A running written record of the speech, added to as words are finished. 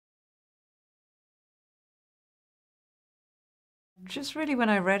Just really, when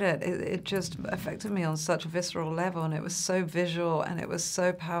I read it, it just affected me on such a visceral level, and it was so visual, and it was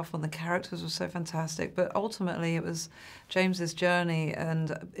so powerful, and the characters were so fantastic. But ultimately, it was James's journey,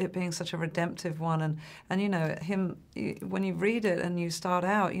 and it being such a redemptive one. And you know, when you read it and you start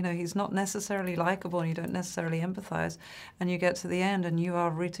out, you know, he's not necessarily likable, and you don't necessarily empathize. And you get to the end, and you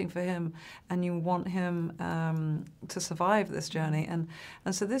are rooting for him, and you want him to survive this journey. And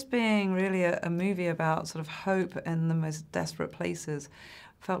so this being really a movie about sort of hope in the most desperate places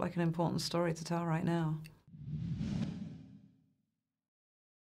felt like an important story to tell right now.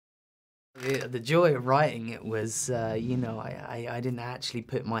 The joy of writing it was, you know, I didn't actually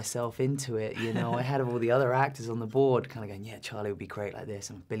put myself into it, you know. I had all the other actors on the board kind of going, yeah, Charlie would be great like this,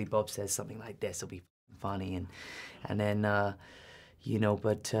 and Billy Bob says something like this, it'll be funny, and then, you know,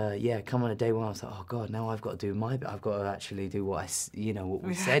 but yeah, come on a day one, I was like, oh God, now I've got to do my bit. I've got to actually do what you know, what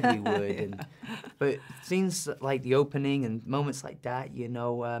we said we would. Yeah. And but scenes like the opening and moments like that, you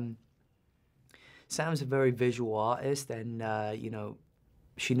know, Sam's a very visual artist, and you know,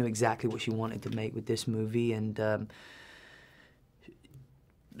 she knew exactly what she wanted to make with this movie, and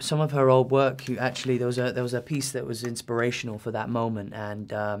some of her old work, actually, there was a piece that was inspirational for that moment,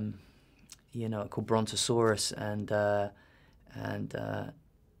 and you know, called Brontosaurus, and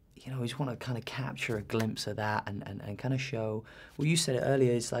you know, we just want to kind of capture a glimpse of that, and kind of show, well, you said it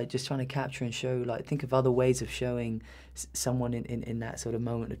earlier, it's like just trying to capture and show, like, think of other ways of showing someone in that sort of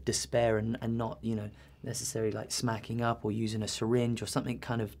moment of despair, and not, you know, necessarily like smacking up or using a syringe or something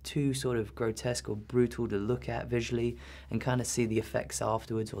kind of too sort of grotesque or brutal to look at visually, and kind of see the effects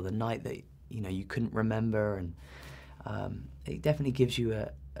afterwards, or the night that, you know, you couldn't remember. And it definitely gives you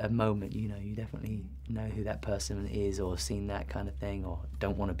a moment, you know, you definitely know who that person is, or seen that kind of thing, or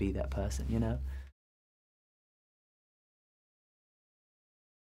don't want to be that person, you know?